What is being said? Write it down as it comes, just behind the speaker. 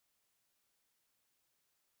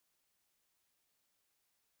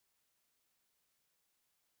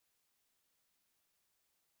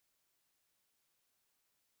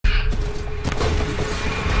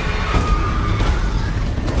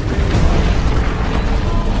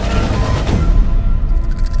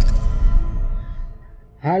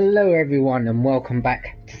Hello everyone and welcome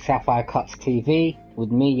back to SapphireCutTV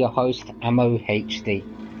with me, your host, Ammo HD.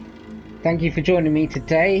 Thank you for joining me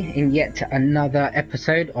today in yet another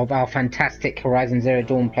episode of our fantastic Horizon Zero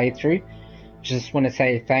Dawn playthrough. Just want to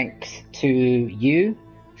say thanks to you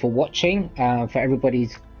for watching, for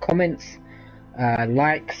everybody's comments,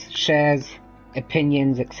 likes, shares,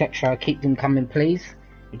 opinions, etc. Keep them coming please,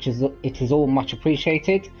 it is all much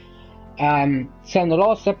appreciated. So in the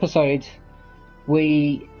last episode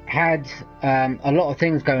we had a lot of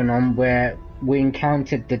things going on where we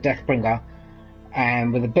encountered the Deathbringer,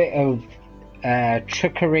 and with a bit of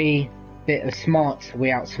trickery, bit of smarts,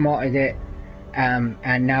 we outsmarted it,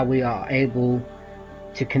 and now we are able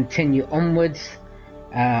to continue onwards.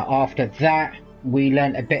 After that we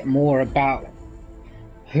learned a bit more about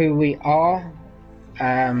who we are,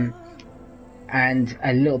 and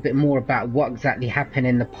a little bit more about what exactly happened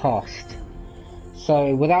in the past.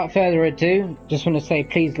 So without further ado, just want to say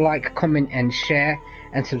please like, comment and share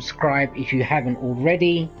and subscribe if you haven't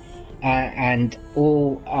already, and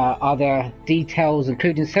all other details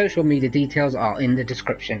including social media details are in the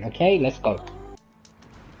description. Okay, let's go.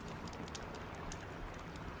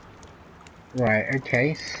 Right,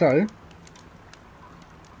 okay, so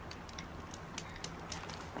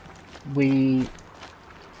we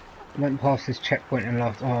went past this checkpoint and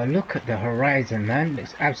lost. Oh, look at the horizon, man,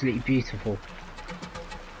 it's absolutely beautiful.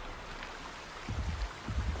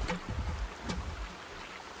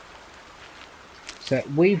 So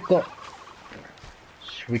we've got,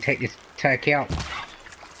 should we take this turkey out?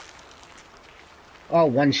 Oh,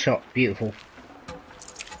 one shot, beautiful.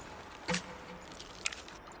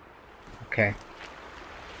 Okay.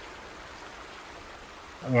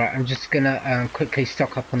 Alright, I'm just gonna quickly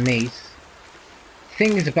stock up on these.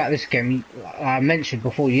 Thing is about this game, I mentioned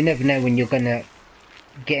before, you never know when you're gonna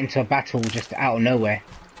get into a battle just out of nowhere.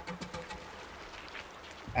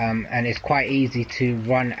 And it's quite easy to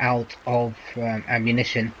run out of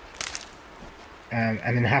ammunition, and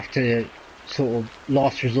then have to sort of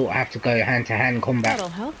last resort have to go hand to hand combat. That'll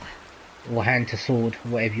help. Or hand to sword,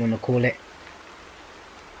 whatever you want to call it.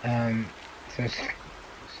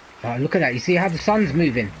 Look at that, you see how the sun's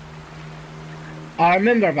moving? I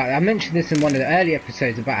remember about that. I mentioned this in one of the early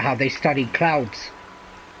episodes about how they studied clouds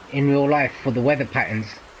in real life for the weather patterns.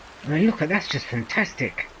 I mean, look at that's just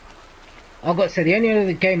fantastic. I've got to say, the only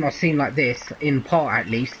other game I've seen like this, in part at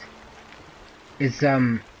least, is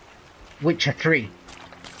Witcher 3.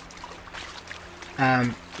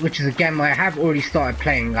 Which is a game I have already started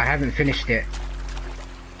playing. I haven't finished it.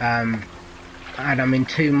 And I'm in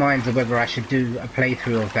two minds of whether I should do a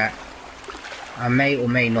playthrough of that. I may or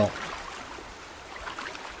may not.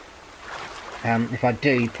 If I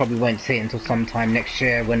do, you probably won't see it until sometime next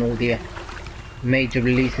year when all the major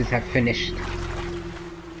releases have finished.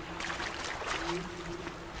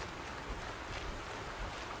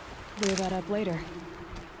 Clear that up later.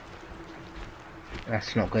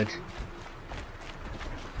 That's not good.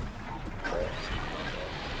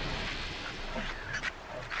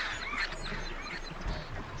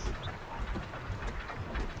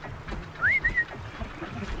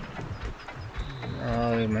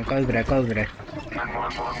 Oh man, go over there, go over there.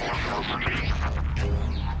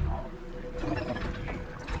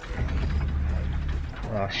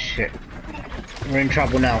 Oh shit. We're in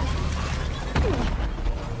trouble now.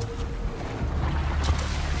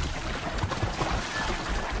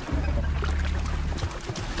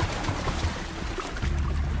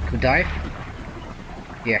 Dive?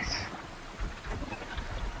 Yes.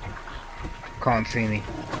 Can't see me.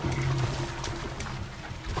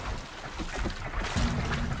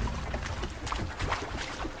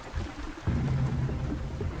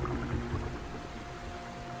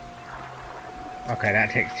 Okay,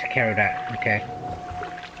 that takes care of that. Okay.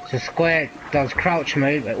 So square does crouch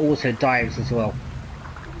mode, but also dives as well.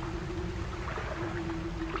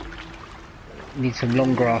 Need some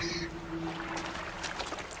long grass.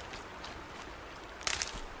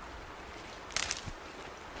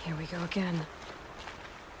 Here we go again.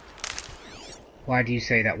 Why do you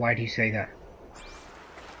say that? Why do you say that?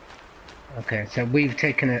 Okay, so we've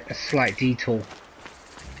taken a slight detour.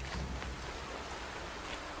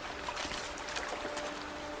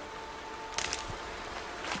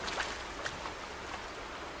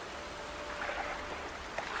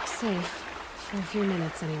 Safe. For a few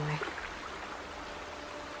minutes anyway.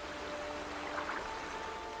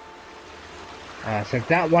 So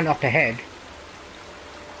that one up ahead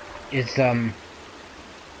is can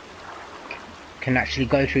actually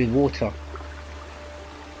go through water.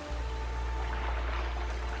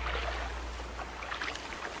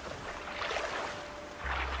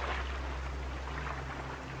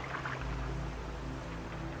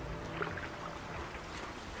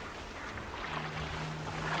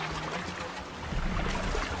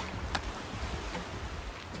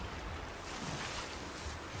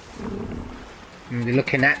 And they're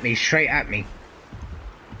looking at me, straight at me.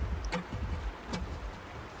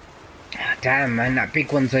 Ah, damn, man, that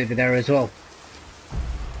big one's over there as well.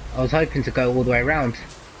 I was hoping to go all the way around.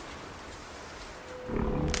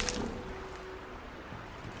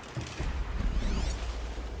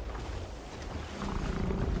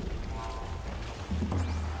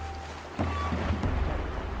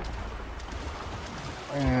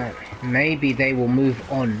 Maybe they will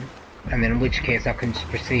move on, and then in which case I can just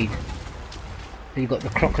proceed. So you've got the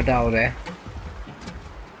crocodile there.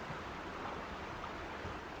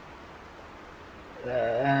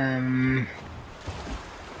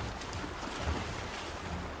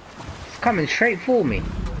 It's coming straight for me.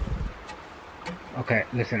 Okay,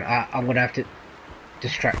 listen, I'm gonna have to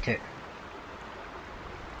distract it.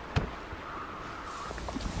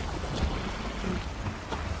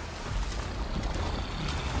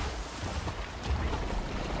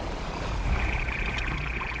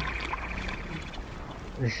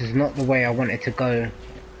 This is not the way I wanted to go.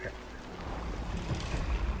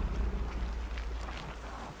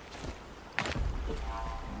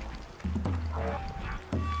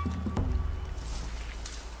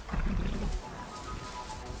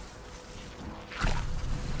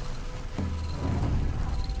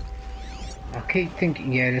 I keep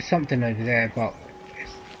thinking, yeah, there's something over there, but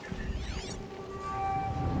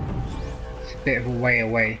it's a bit of a way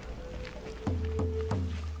away.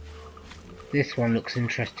 This one looks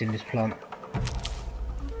interesting, this plant.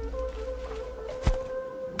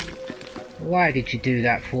 Why did you do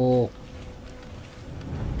that for?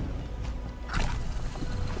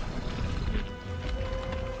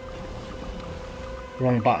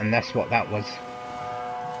 Wrong button, that's what that was.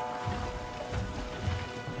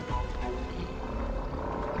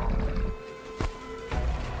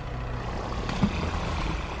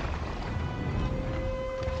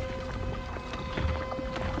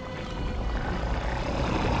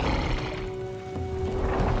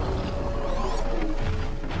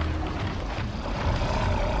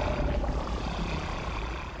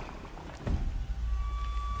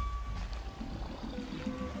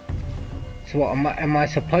 So what, am I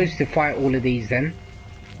supposed to fight all of these then?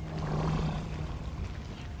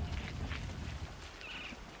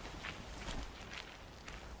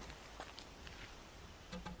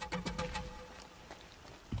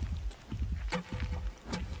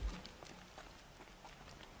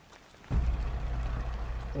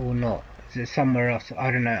 Or not? Is it somewhere else?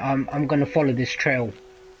 I don't know. I'm gonna follow this trail.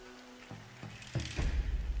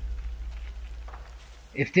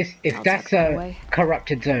 If that's a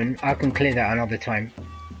corrupted zone, I can clear that another time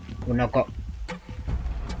when I've got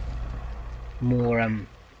more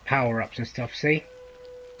power-ups and stuff. See,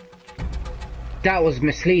 that was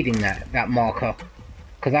misleading, that marker,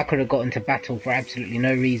 because I could have got into battle for absolutely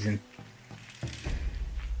no reason.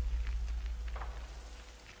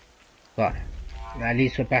 But at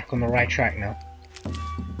least we're back on the right track now.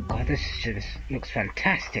 God, this looks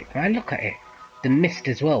fantastic, man. Look at it. The mist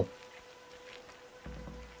as well.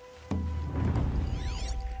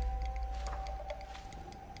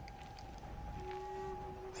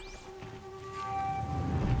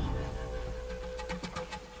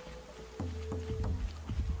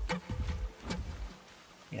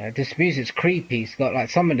 Yeah, this music's creepy. It's got like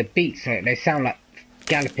some of the beats, like, they sound like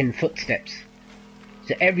galloping footsteps.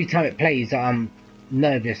 So every time it plays, I'm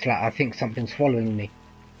nervous, like I think something's following me.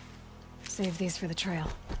 Save these for the trail.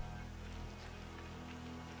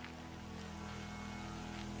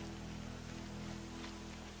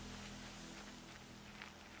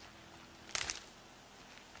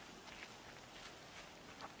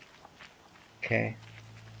 Okay.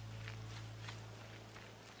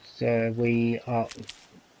 So we are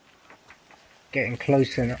getting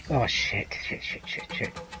closer now. Oh shit.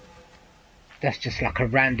 That's just like a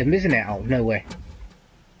random, isn't it, out of nowhere?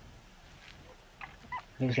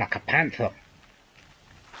 Looks like a panther.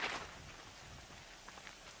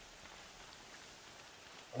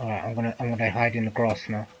 Alright, I'm gonna hide in the grass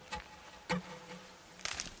now.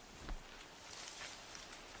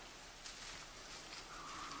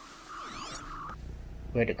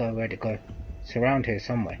 Where'd it go? Where'd it go? It's around here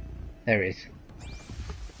somewhere. There it is.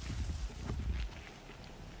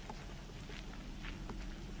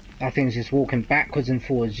 That thing's just walking backwards and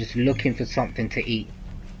forwards, just looking for something to eat.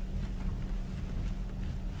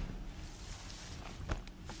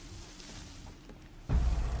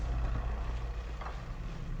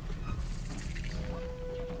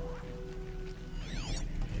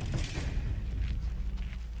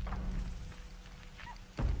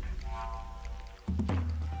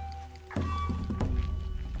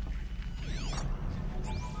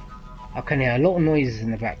 I can hear a lot of noises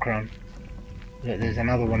in the background. Look, there's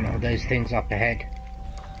another one of those things up ahead.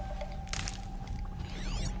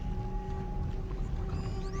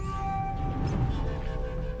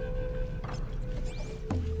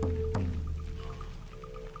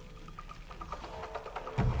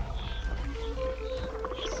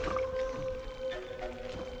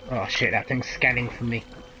 Oh shit, that thing's scanning for me.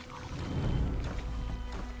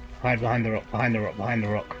 Hide behind the rock, behind the rock, behind the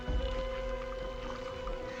rock.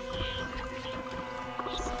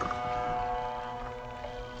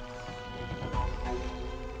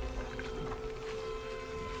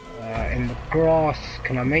 In the grass,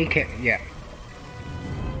 can I make it? Yeah.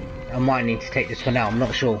 I might need to take this one out, I'm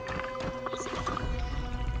not sure.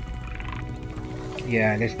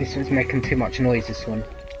 Yeah, this one's making too much noise, this one.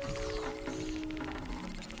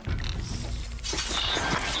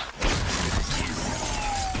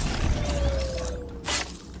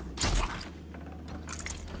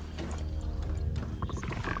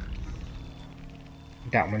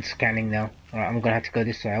 That one's scanning now. Alright, I'm gonna have to go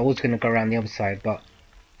this way. I was gonna go around the other side, but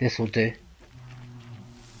this will do.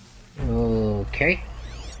 Okay.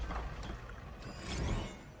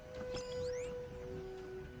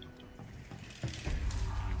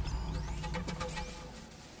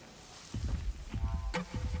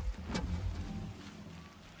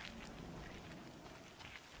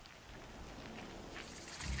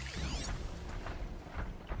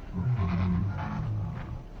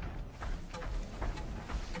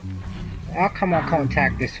 How come I can't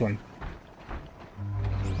tag this one?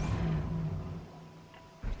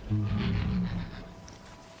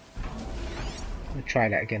 Let's try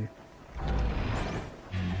that again.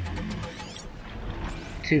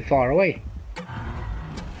 Too far away.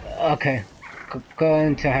 Okay,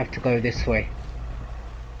 going to have to go this way.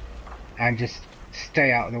 And just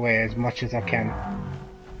stay out of the way as much as I can.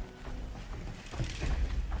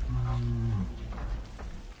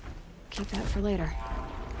 Keep that for later.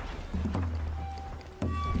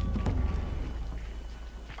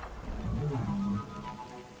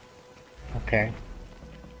 Okay.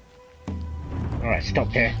 Alright,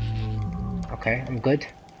 stop there. Okay, I'm good.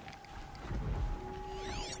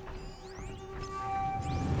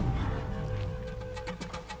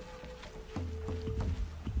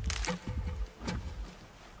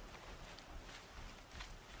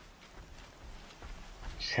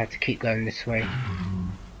 Just had to keep going this way.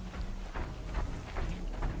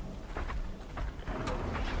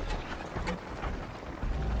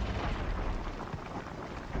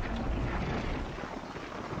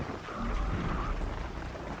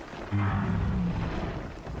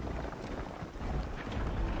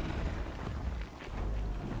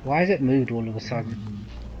 Why has it moved all of a sudden?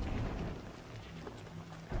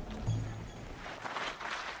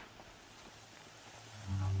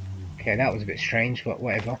 Okay, that was a bit strange, but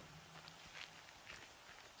whatever.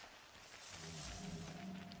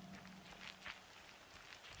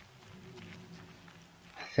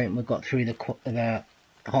 I think we got through the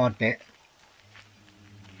hard bit.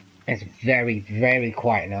 It's very, very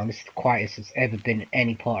quiet now. This is the quietest it's ever been in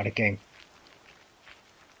any part of the game.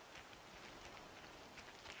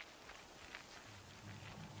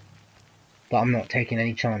 But I'm not taking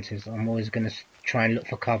any chances. I'm always going to try and look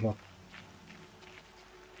for cover.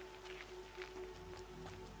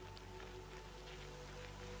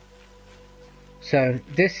 So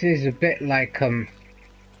this is a bit like well,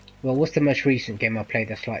 what's the most recent game I played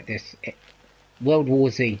that's like this? World War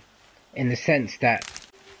Z, in the sense that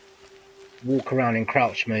walk around in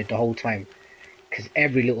crouch mode the whole time, because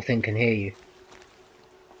every little thing can hear you.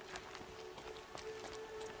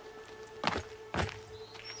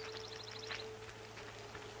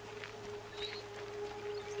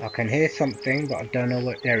 I can hear something, but I don't know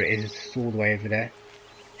what. There it is. It's all the way over there.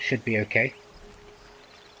 Should be okay.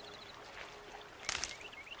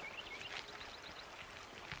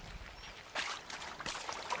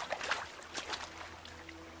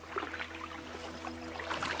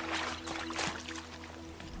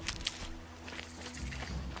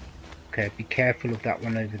 Okay, be careful of that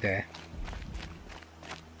one over there.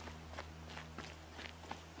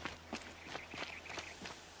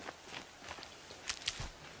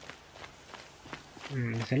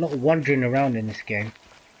 There's a lot of wandering around in this game.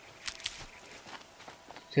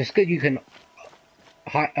 So it's good you can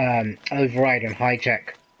override and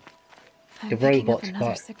hijack the robots,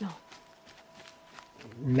 but signal.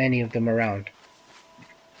 many of them around.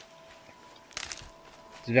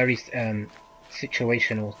 It's very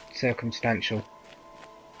situational, circumstantial.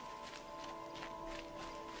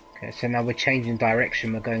 Okay, so now we're changing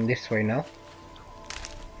direction. We're going this way now.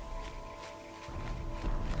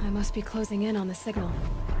 I must be closing in on the signal.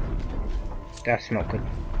 That's not good.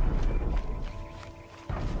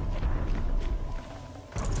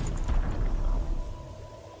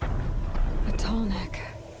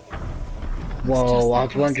 Whoa, I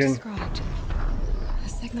was wondering. Described. The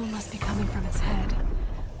signal must be coming from its head.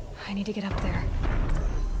 I need to get up there.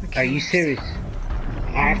 Are you serious?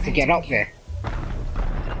 I have to get up there.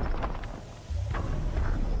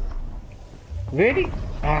 Really?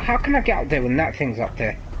 How can I get up there when that thing's up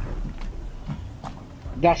there?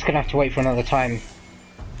 That's gonna have to wait for another time.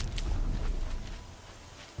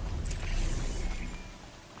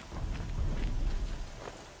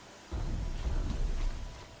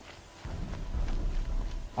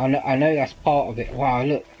 I know that's part of it. Wow,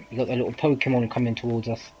 look, you got the little Pokemon coming towards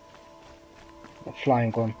us. The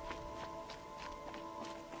flying one.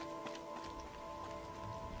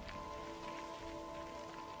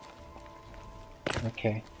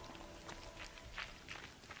 Okay.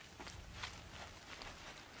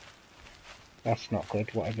 That's not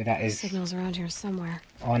good, whatever that is. Signal's around here somewhere.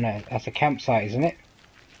 Oh no, that's a campsite, isn't it?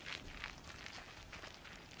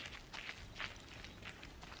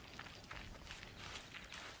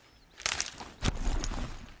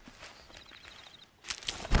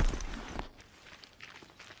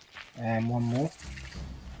 And one more.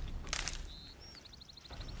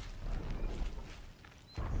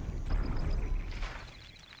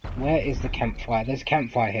 Where is the campfire? There's a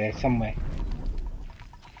campfire here somewhere.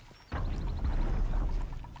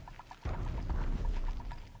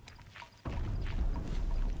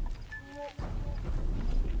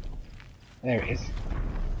 There it is.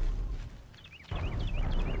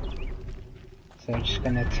 So I'm just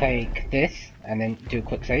gonna take this and then do a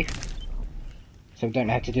quick save. So we don't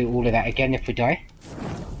have to do all of that again if we die.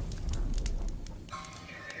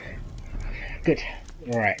 Good.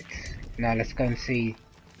 Alright. Now let's go and see.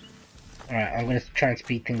 Alright, I'm gonna try and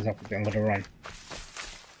speed things up a bit. I'm gonna run.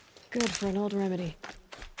 Good for an old remedy.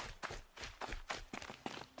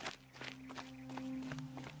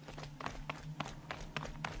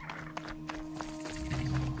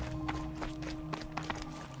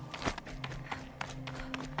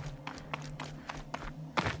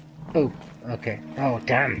 Oh, okay. Oh,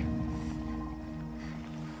 damn.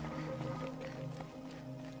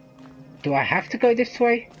 Do I have to go this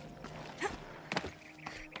way?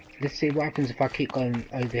 Let's see what happens if I keep going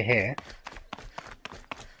over here.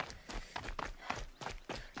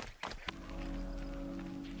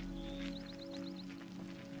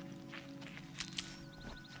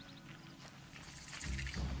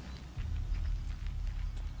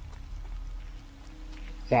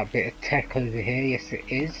 Is that a bit of tech over here? Yes, it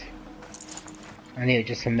is. I need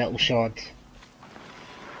just some metal shards.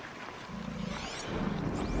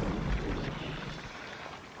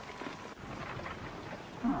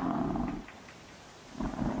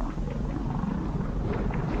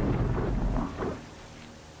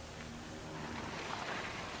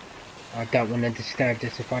 I don't want to disturb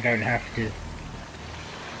this if I don't have to.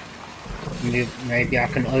 Maybe I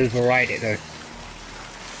can override it though.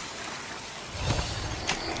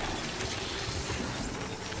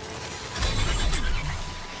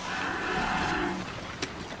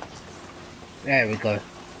 There we go.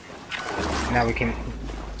 Now we can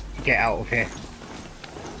get out of here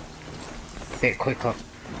a bit quicker.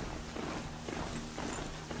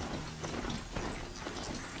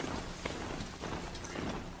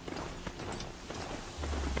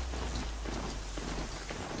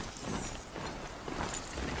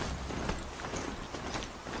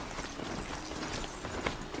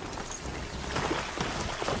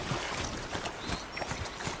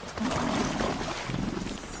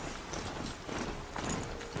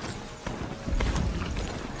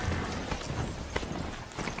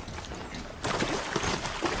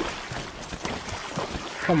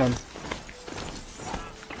 Come on.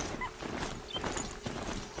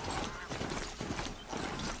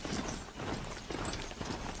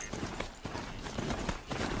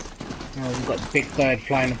 Oh, we've got the big bird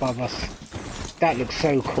flying above us. That looks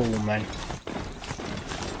so cool, man.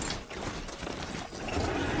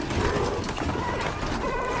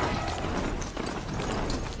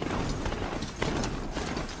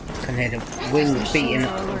 Can hear the wings beating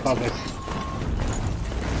above us.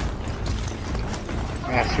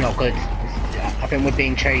 That's not good. I think we're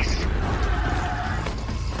being chased.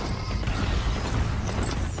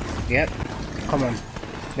 Yep. Come on.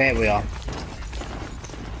 There we are.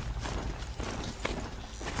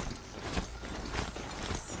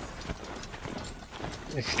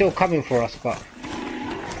 It's still coming for us, but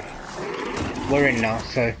we're in now,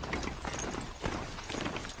 so.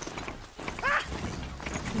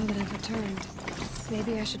 Now that I've returned,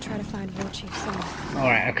 maybe I should try to find War Chief somewhere.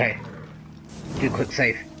 Alright, okay. Do a quick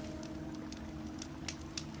save.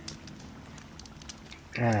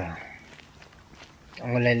 I'm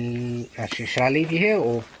gonna... Actually, shall I leave you here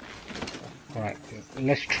or... Alright,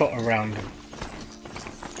 let's trot around.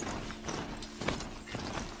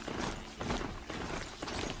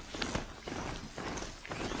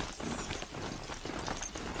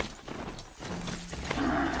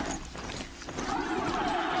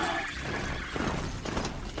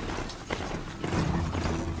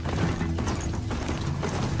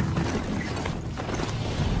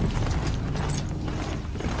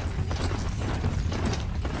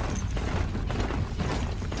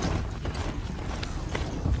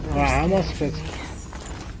 How am I supposed to...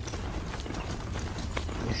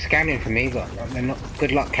 They're scanning for me, but they're not...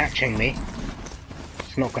 Good luck catching me.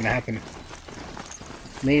 It's not gonna happen.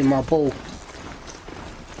 Me and my ball.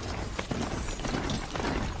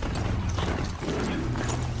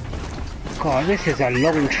 God, this is a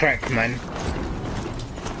long trek, man.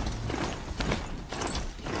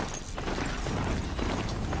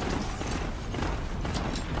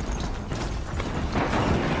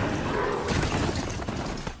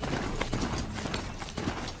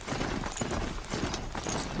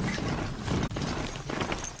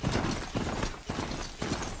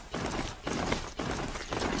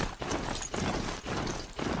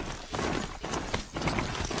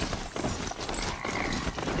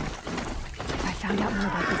 Found out more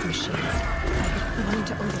about these machines. I could learn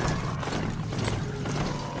to order them.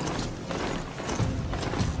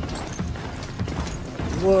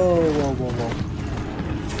 Whoa, whoa, whoa, whoa.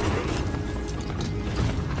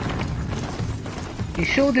 You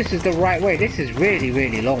sure this is the right way? This is really,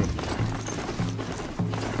 really long.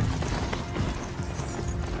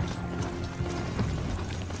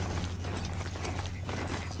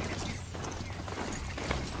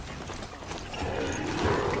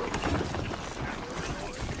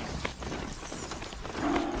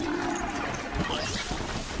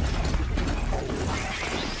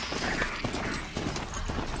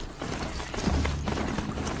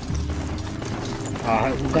 I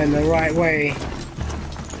hope we're going the right way.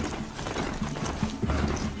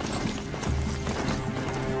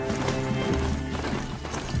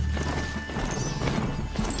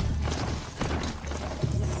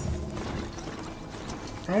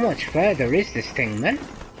 How much further is this thing, man?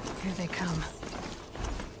 Here they come.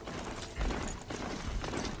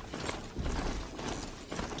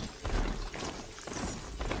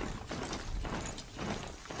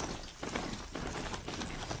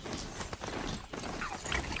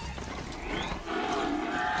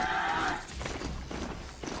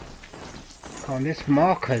 Oh, this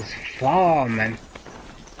marker's far, man.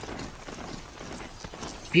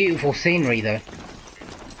 Beautiful scenery, though.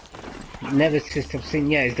 Never since I've seen,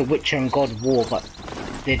 yeah, it's the Witcher and God War, but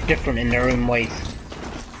they're different in their own ways.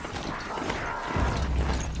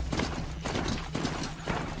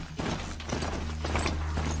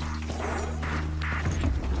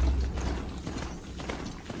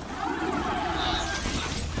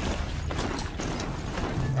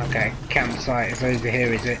 Okay, campsite is over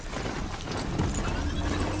here, is it?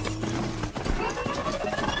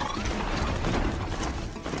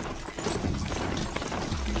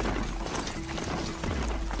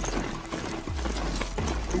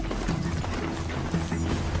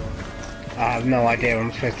 I have no idea where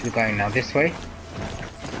I'm supposed to be going now. This way?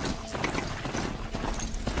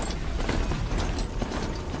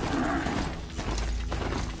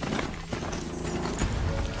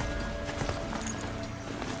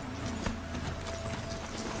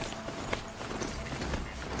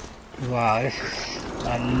 Wow, this is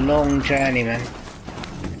a long journey, man.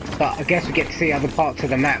 But I guess we get to see other parts of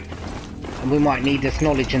the map. And we might need this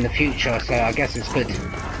knowledge in the future, so I guess it's good.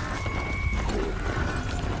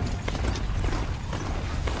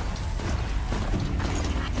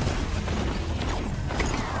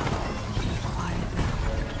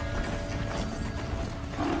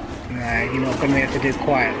 Nah, you're not going to be able to do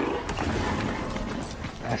quiet.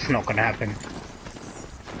 That's not going to happen.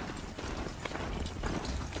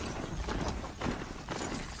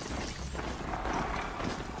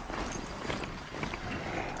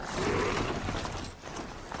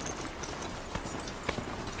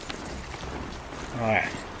 Alright,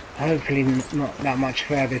 hopefully not that much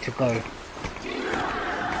further to go.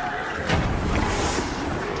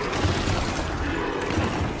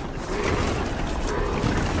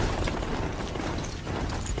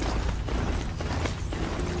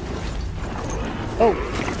 Oh!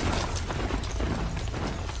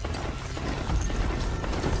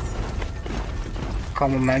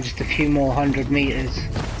 Come on, man, just a few more 100 meters.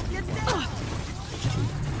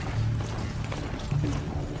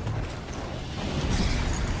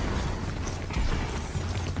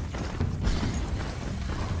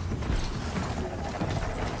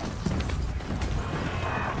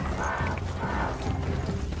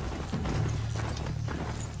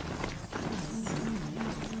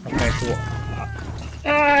 Okay, so what?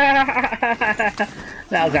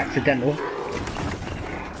 That was accidental.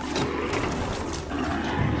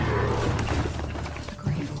 The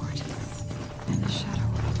Grey Fort. In the shadow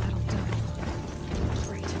of a little dome.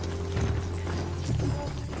 Great.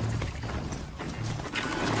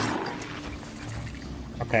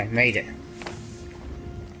 Okay, made it.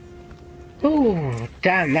 Ooh,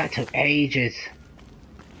 damn, that took ages.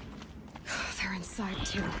 They're inside. side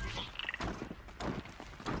too.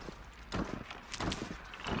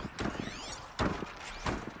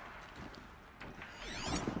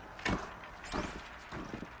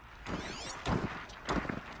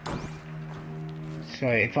 So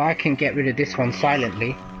if I can get rid of this one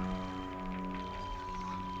silently.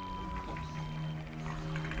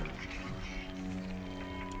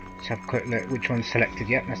 Let's have a quick look which one's selected.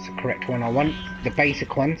 Yep, that's the correct one I want. The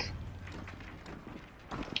basic ones.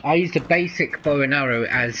 I use the basic bow and arrow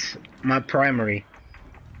as my primary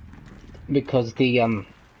because the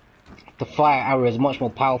fire arrow is much more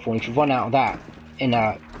powerful, and if you run out of that in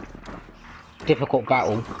a difficult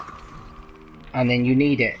battle and then you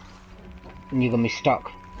need it, and you're gonna be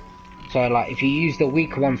stuck. So like if you use the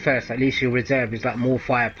weaker one first, at least your reserve is like more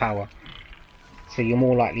firepower, so you're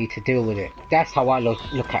more likely to deal with it. That's how I look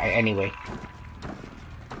at it anyway.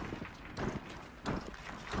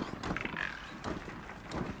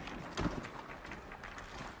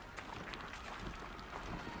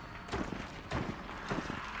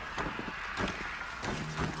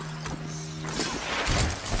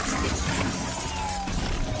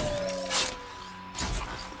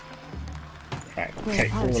 Right,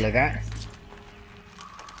 take all of that.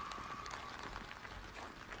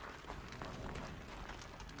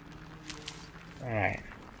 Alright.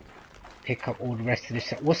 Pick up all the rest of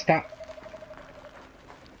this. What's that?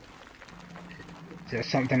 Is there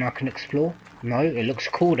something I can explore? No, it looks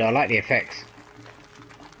cool though. I like the effects.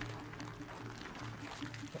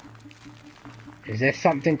 Is there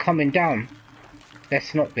something coming down?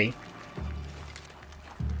 Let's not be.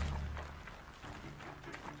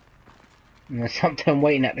 And there's something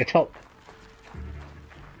waiting at the top.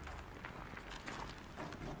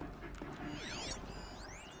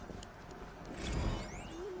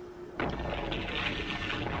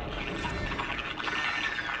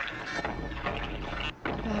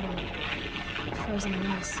 Battle. Frozen in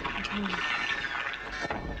ice. Okay.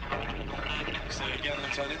 Say it again,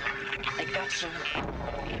 Lieutenant. I got some.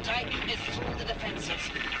 Titan is through the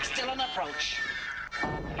defenses. Still on approach.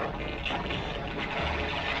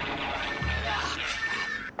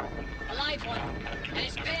 A live one. And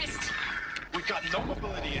he's pissed. We've got no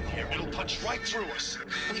mobility in here. It'll punch right through us.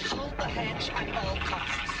 We hold the hedge at all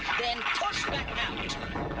costs. Then push back out.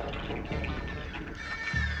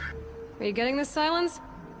 Are you getting this, Silence?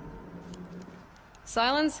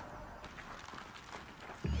 Silence?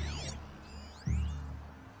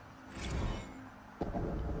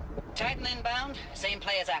 Titan inbound. Same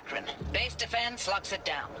play as Akron. Base defense locks it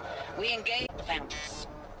down. We engage the fountains.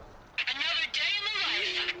 Another day in the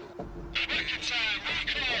life. Record time. We're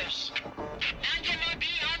close. MIB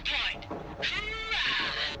on point.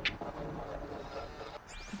 Hoorah!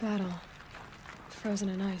 Battle. Frozen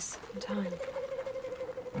in ice. In time.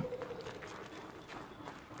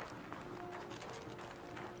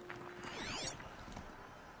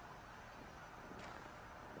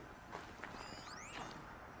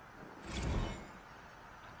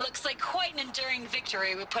 Looks like quite an enduring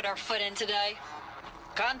victory we put our foot in today.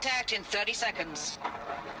 Contact in 30 seconds.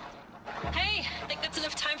 Hey, think that's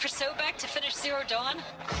enough time for Sobek to finish Zero Dawn?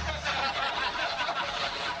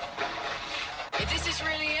 If this is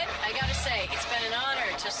really it, I gotta say, it's been an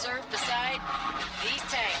honor to serve beside these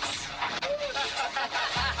tanks.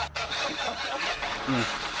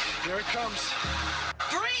 Here it comes.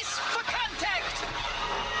 Brace for contact!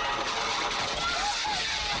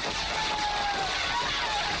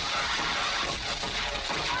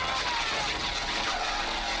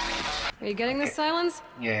 Are you getting this, Silence?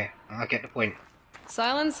 Yeah, I get the point.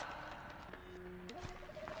 Silence?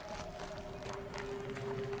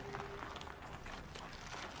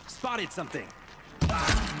 Spotted something.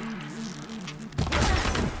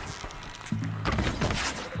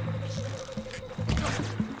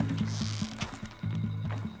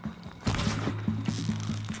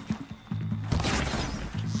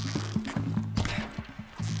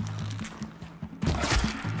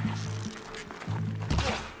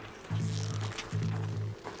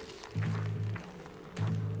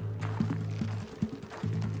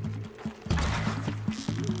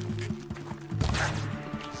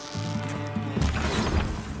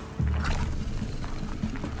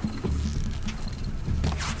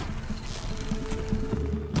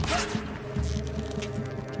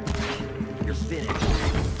 You're finished.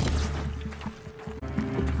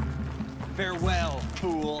 Farewell,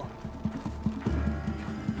 fool.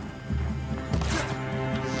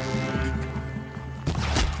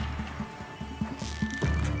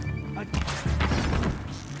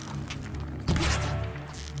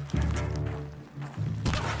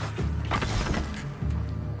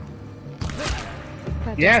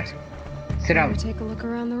 That Yeah. does it. Sit down. Better take a look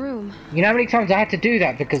around the room. You know how many times I had to do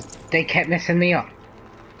that because they kept messing me up?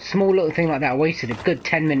 Small little thing like that, I wasted a good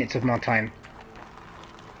 10 minutes of my time.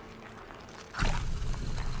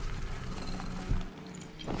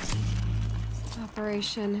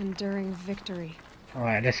 Operation Enduring Victory.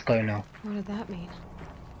 Alright, let's go now. What did that mean?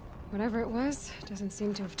 Whatever it was, doesn't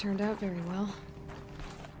seem to have turned out very well.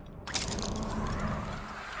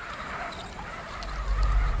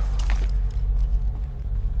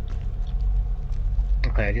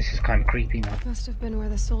 Okay, this is kind of creepy now. Must have been where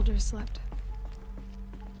the soldiers slept.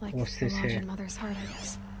 Like What's the this lodge here? in Mother's heart, I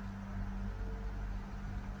guess.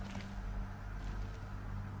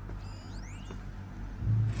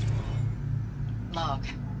 Log.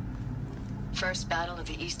 First battle of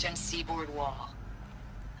the eastern seaboard wall.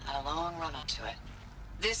 Had a long run up to it.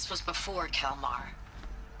 This was before Kalmar,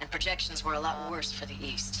 and projections were a lot worse for the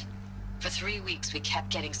east. For 3 weeks, we kept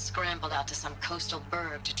getting scrambled out to some coastal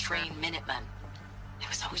burg to train Minutemen. It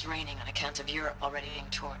was always raining on account of Europe already being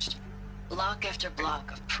torched. Block after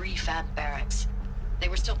block of prefab barracks. They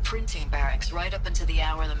were still printing barracks right up until the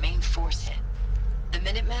hour the main force hit. The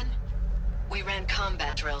Minutemen? We ran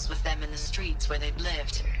combat drills with them in the streets where they'd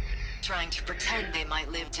lived, trying to pretend they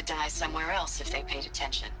might live to die somewhere else if they paid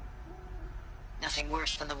attention. Nothing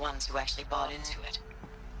worse than the ones who actually bought into it.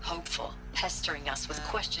 Hopeful, pestering us with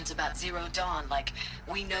questions about Zero Dawn like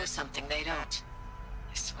we know something they don't.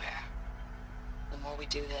 I swear, the more we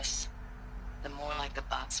do this, the more like the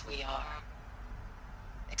bots we are.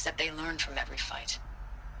 Except they learn from every fight.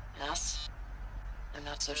 And us? I'm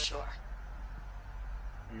not so sure.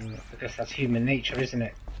 I guess that's human nature, isn't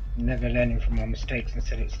it? Never learning from our mistakes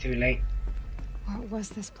until it's too late. What was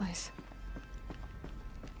this place?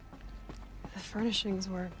 The furnishings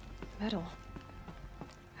were metal.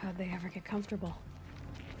 How'd they ever get comfortable?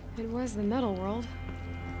 It was the metal world.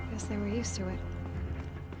 Guess they were used to it.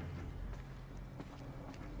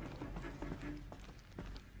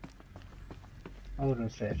 Hold on a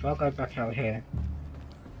sec, if I go back out here.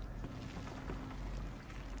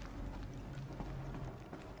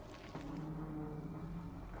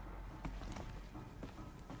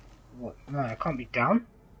 What? No, I can't be down?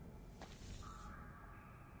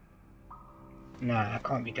 No, I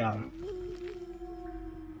can't be down.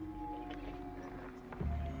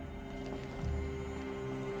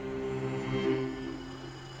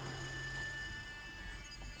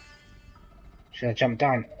 Should I jump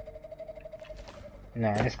down? No,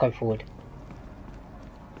 let's go forward.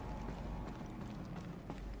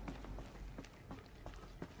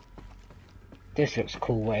 This looks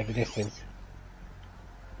cool, whatever this is.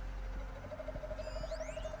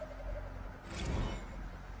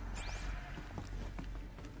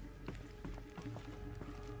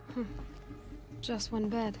 Just one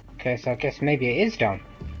bed. Okay, so I guess maybe it is down.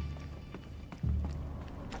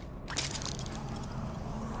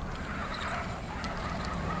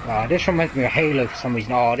 Ah, this reminds me of Halo for some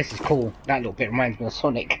reason. Oh, this is cool. That little bit reminds me of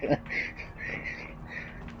Sonic.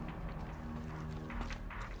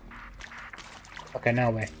 Okay,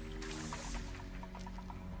 now where?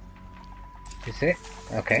 Is it?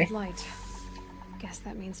 Okay. Light. Guess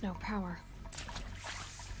that means no power.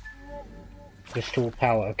 Crystal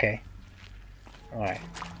power, okay. Alright.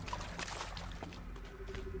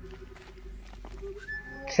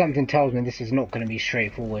 Something tells me this is not going to be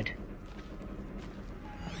straightforward.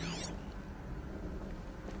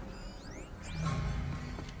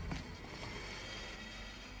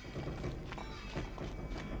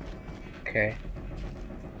 Okay.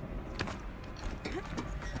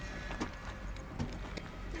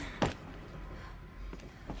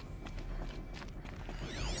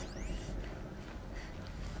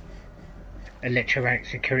 Electronic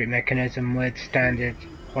security mechanism with standard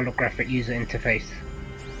holographic user interface.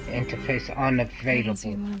 Interface I haven't unavailable.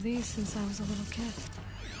 seen one of these since I was a little kid.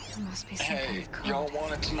 There must be some kind Hey, of y'all code.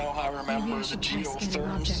 wanted to know how I Maybe I remember the should try scanning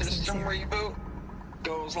geotherm objects in this system area. reboot?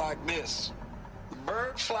 Goes like this. The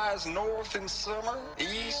bird flies north in summer,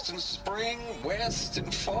 east in spring, west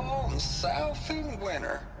in fall, and south in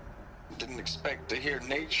winter. Didn't expect to hear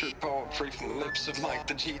nature poetry from the lips of Mike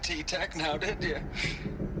the GT Tech now, did you?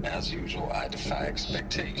 As usual, I defy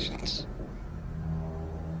expectations.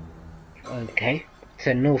 Okay.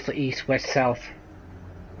 So north, east, west, south.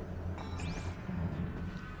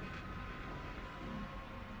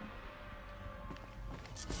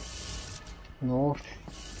 North.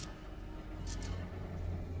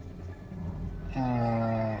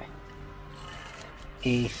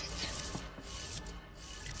 East.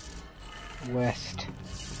 West.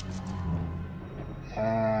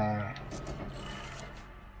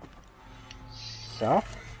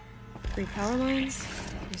 South. 3 power lines,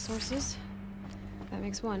 3 sources. That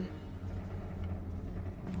makes 1.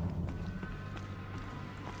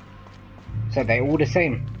 So they're all the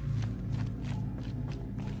same.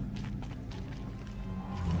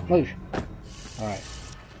 Move. Alright.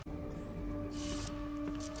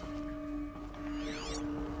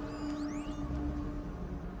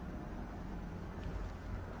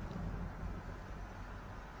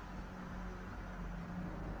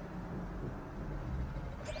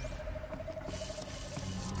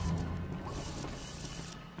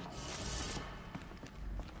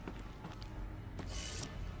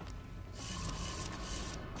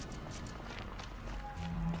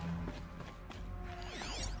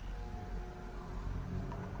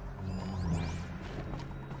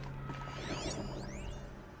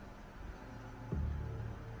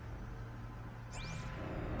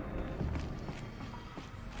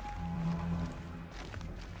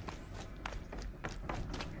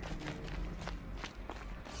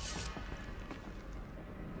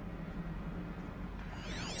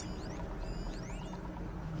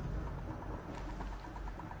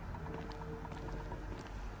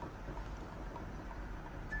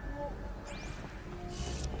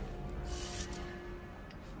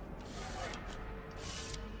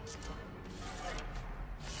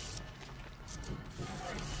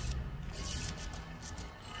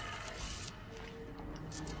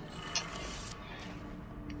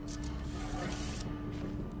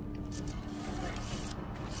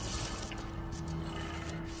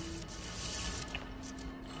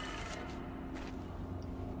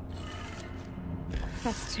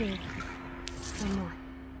 That's 2. One more.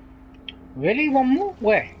 Really? One more?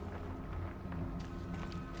 Where?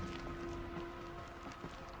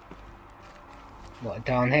 What,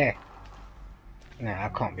 down here? No,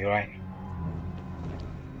 that can't be right.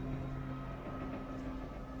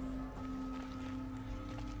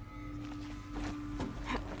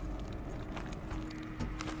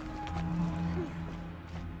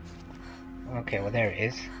 Okay, well there it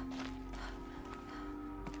is.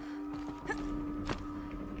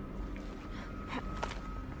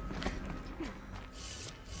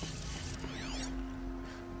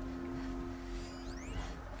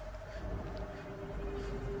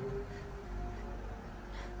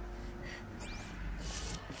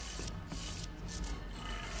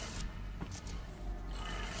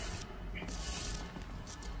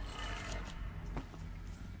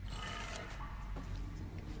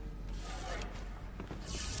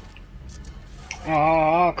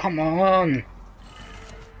 Oh, come on!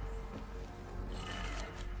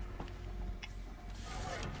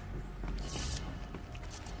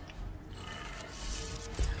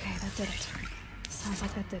 Okay, that did it. Sounds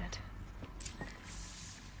like that did it.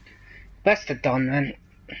 Best have done, man.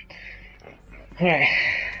 Right.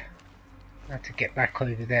 I have to get back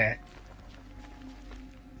over there.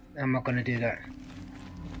 I'm not gonna do that.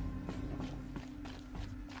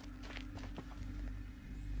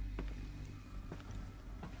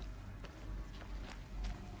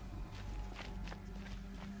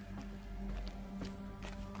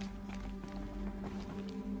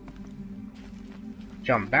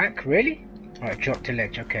 Jump back, really? Alright, drop to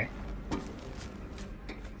ledge, okay.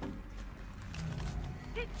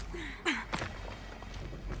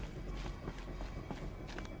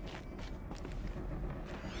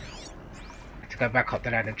 Let's go back up the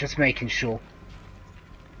ladder, just making sure.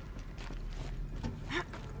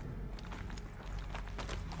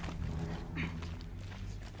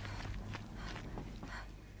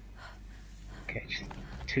 Okay, just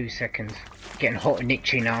 2 seconds. Getting hot and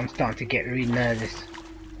itchy now, I'm starting to get really nervous.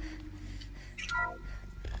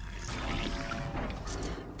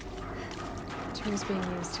 Tools being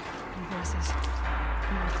used, and voices.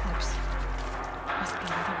 More close. Must be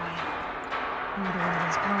another way. Another one of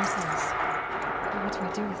those power cells. But what do we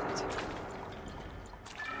do with it?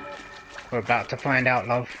 We're about to find out,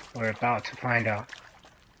 love. We're about to find out.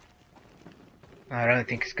 I don't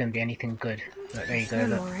think it's going to be anything good. But there you go, They're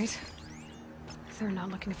look. alright. They're not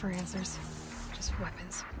looking for answers. Just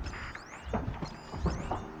weapons.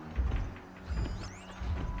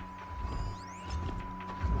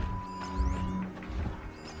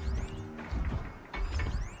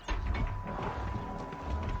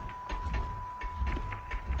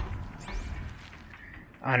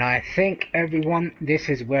 And I think, everyone, this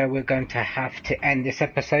is where we're going to have to end this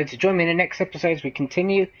episode. So join me in the next episode as we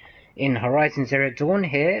continue in Horizon Zero Dawn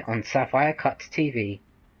here on SapphireCutTV.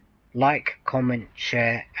 Like, comment,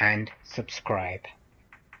 share, and subscribe.